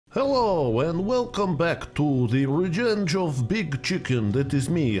Hello and welcome back to the Revenge of Big Chicken. That is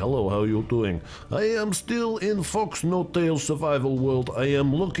me. Hello, how you doing? I am still in Fox No-Tail survival world. I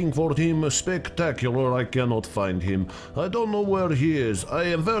am looking for him. Spectacular, I cannot find him. I don't know where he is. I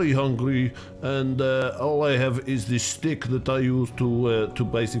am very hungry and all I have is this stick that I use to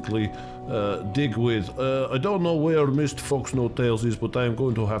basically dig with. I don't know where Mr. Fox No-Tails is, but I am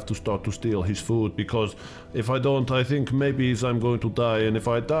going to have to start to steal his food, because if I don't, I think maybe I'm going to die, and if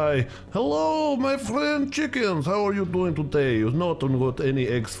I die... Hello, my friend chickens! How are you doing today? You've not got any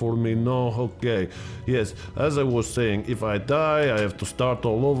eggs for me, no? Okay. Yes, as I was saying, if I die, I have to start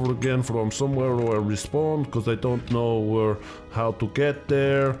all over again from somewhere where I respawn, because I don't know how to get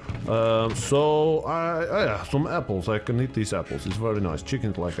there. So, yeah, some apples. I can eat these apples. It's very nice.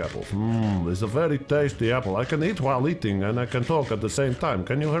 Chickens like apples. It's a very tasty apple. I can eat while eating, and I can talk at the same time.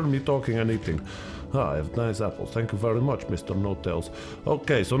 Can you hear me talking and eating? I have nice apples. Thank you very much, Mr. No-Tails.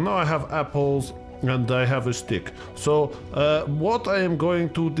 Okay, so now I have apples and I have a stick. So what I am going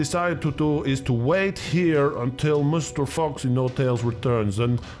to decide to do is to wait here until Mr. Foxy No-Tails returns,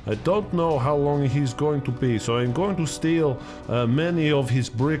 and I don't know how long he's going to be, so I'm going to steal many of his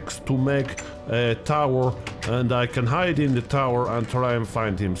bricks to make a tower, and I can hide in the tower and try and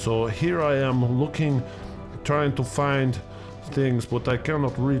find him. So here I am looking, trying to find things, but I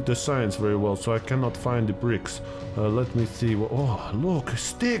cannot read the signs very well, so I cannot find the bricks. Let me see. Oh, look,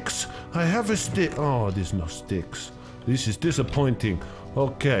 sticks! I have a stick. Oh, there's no sticks. This is disappointing.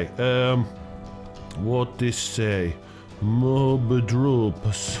 Okay, what this say? Mob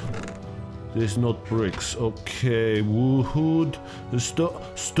droops. There's not bricks. Okay, wood,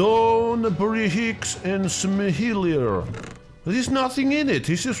 stone, bricks, and smihilier. There's nothing in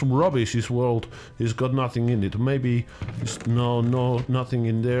it. It's just rubbish. This world has got nothing in it. Maybe no, nothing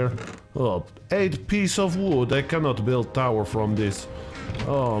in there. Oh, 8 pieces of wood. I cannot build tower from this.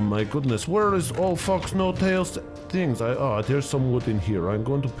 Oh my goodness. Where is all Fox No-Tails things? Oh, there's some wood in here. I'm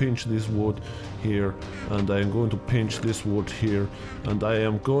going to pinch this wood here, and I'm going to pinch this wood here, and I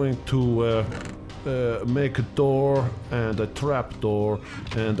am going to make a door and a trap door,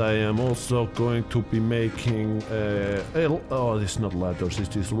 and I am also going to be making oh, it's not ladders,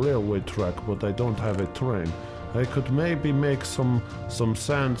 it's this railway track, but I don't have a train. I could maybe make some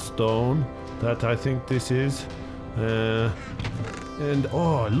sandstone, that I think this is, and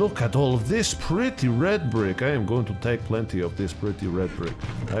oh, look at all of this pretty red brick. I am going to take plenty of this pretty red brick.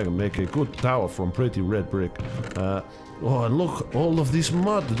 I can make a good tower from pretty red brick. Oh, and look, all of this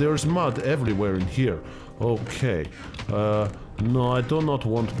mud. There's mud everywhere in here. Okay. No, I do not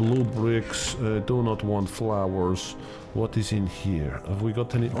want blue bricks. I do not want flowers. What is in here? Have we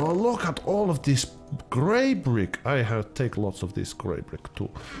got any? Oh, look at all of this gray brick. I have take lots of this gray brick too.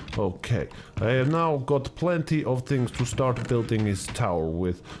 Okay. I have now got plenty of things to start building his tower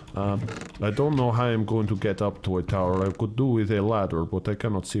with. I don't know how I'm going to get up to a tower. I could do with a ladder, but I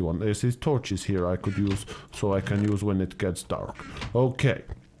cannot see one. There's these torches here I could use, so I can use when it gets dark. Okay.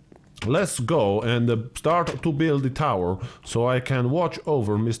 Let's go and start to build the tower, so I can watch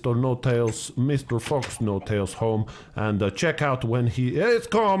over Mr. Fox No-Tail's home, and check out when he is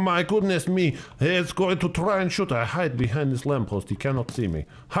come. My goodness me, he's going to try and shoot. I hide behind this lamppost. He cannot see me.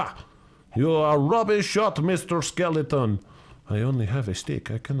 Ha! You are rubbish shot, Mr. Skeleton. I only have a stick.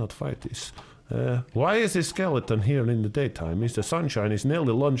 I cannot fight this. Why is a skeleton here in the daytime? It's the sunshine. It's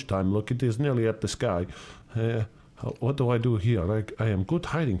nearly lunchtime. Look, it is nearly at the sky. What do I do here? I am good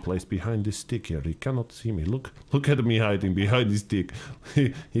hiding place behind this stick here. He cannot see me. Look at me hiding behind this stick.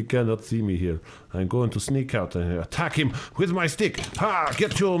 He cannot see me here. I'm going to sneak out and attack him with my stick. Ha!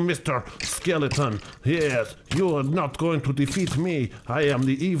 Get you, Mr. Skeleton. Yes, you are not going to defeat me. I am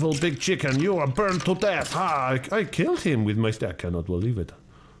the evil big chicken. You are burned to death. Ha! I killed him with my stick. I cannot believe it.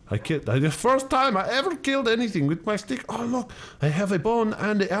 The first time I ever killed anything with my stick. Oh, look. I have a bone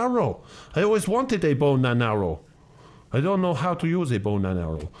and an arrow. I always wanted a bone and arrow. I don't know how to use a bone and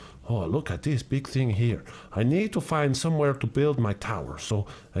arrow. Oh, look at this big thing here. I need to find somewhere to build my tower, so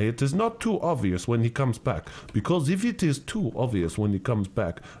it is not too obvious when he comes back. Because if it is too obvious when he comes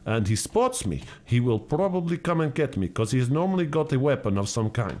back and he spots me, he will probably come and get me, because he's normally got a weapon of some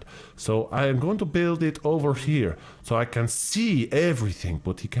kind. So I am going to build it over here, so I can see everything,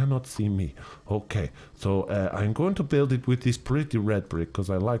 but he cannot see me. Okay, so I'm going to build it with this pretty red brick, because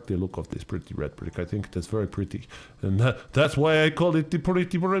I like the look of this pretty red brick. I think that's very pretty, and that's why I call it the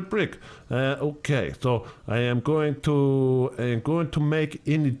pretty red brick. Okay, so I am going to make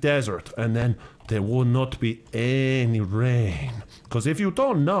in the desert, and then there will not be any rain. Because if you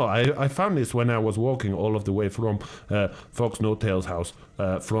don't know, I found this when I was walking all of the way from Fox No-Tail's house,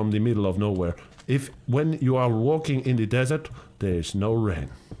 from the middle of nowhere. When you are walking in the desert, there is no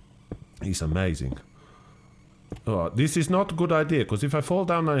rain. He's amazing. Oh, this is not a good idea, because if I fall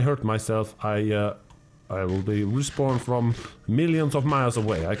down and I hurt myself, I will be respawned from millions of miles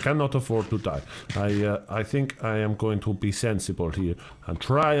away. I cannot afford to die. I think I am going to be sensible here and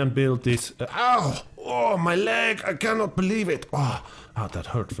try and build this. Ow! Oh, my leg! I cannot believe it! Oh, that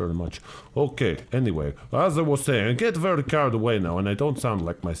hurt very much. Okay, anyway, as I was saying, I get very carried away now, and I don't sound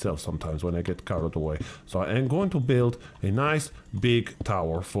like myself sometimes when I get carried away. So I am going to build a nice big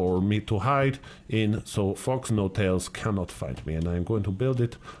tower for me to hide in, so Fox No-Tails cannot find me, and I am going to build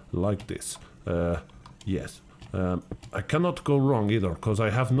it like this. Yes. I cannot go wrong either, because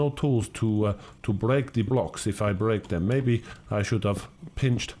I have no tools to break the blocks if I break them. Maybe I should have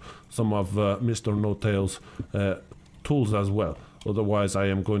pinched some of Mr. No-Tail's tools as well. Otherwise I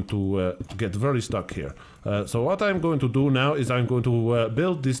am going to get very stuck here. So what I'm going to do now is I'm going to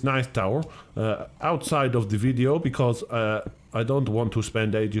build this nice tower outside of the video, because I don't want to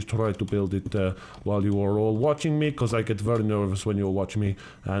spend ages trying to build it while you are all watching me, because I get very nervous when you watch me,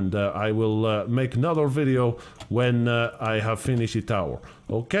 and I will make another video when I have finished the tower.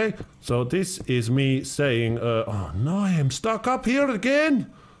 Okay, so this is me saying, oh no, I am stuck up here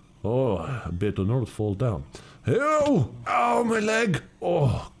again. Oh, I better not fall down. Oh, ow, my leg.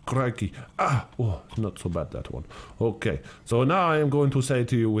 Oh, crikey. Ah, oh, not so bad, that one. Okay, so now I am going to say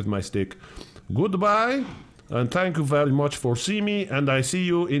to you with my stick, goodbye, and thank you very much for seeing me, and I see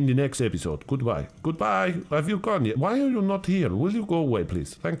you in the next episode. Goodbye. Goodbye. Have you gone yet? Why are you not here? Will you go away,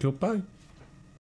 please? Thank you. Bye.